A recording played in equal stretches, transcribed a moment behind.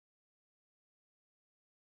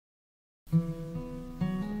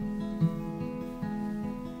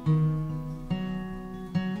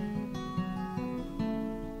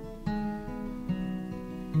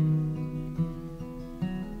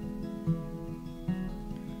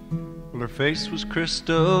Well, her face was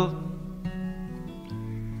crystal,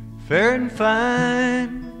 fair and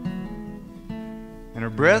fine, and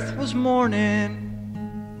her breath was morning,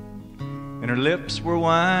 and her lips were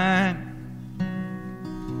wine,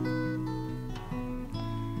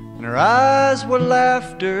 and her eyes were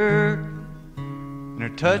laughter, and her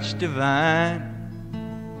touch divine,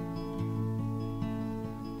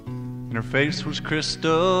 and her face was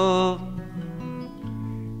crystal,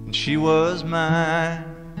 and she was mine.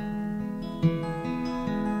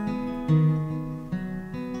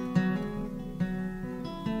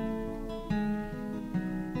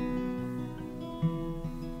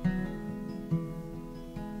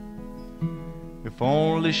 If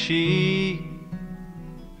only she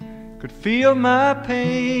could feel my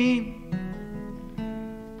pain,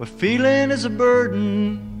 but feeling is a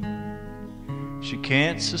burden she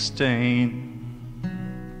can't sustain.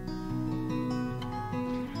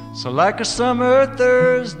 So like a summer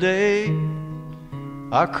Thursday,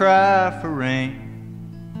 I cry for rain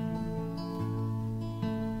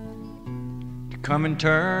to come and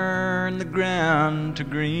turn the ground to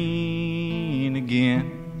green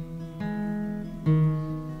again.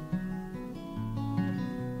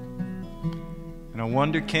 And I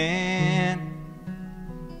wonder, can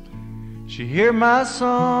she hear my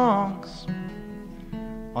songs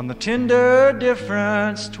on the tender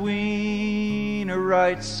difference between her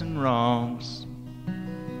rights and wrongs?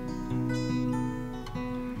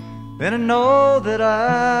 Then I know that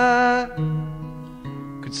I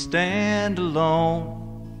could stand alone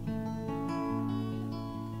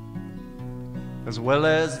as well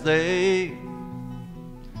as they,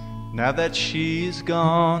 now that she's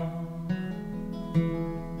gone.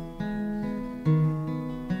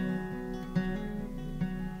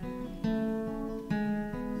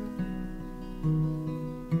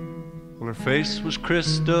 Well, her face was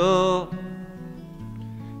crystal,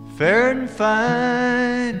 fair and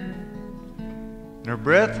fine, and her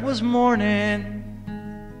breath was morning,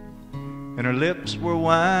 and her lips were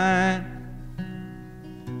wine,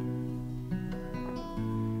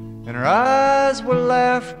 and her eyes were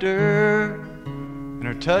laughter, and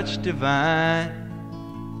her touch divine,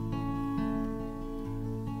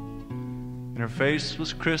 and her face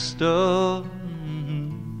was crystal,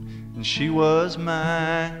 and she was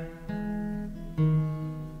mine.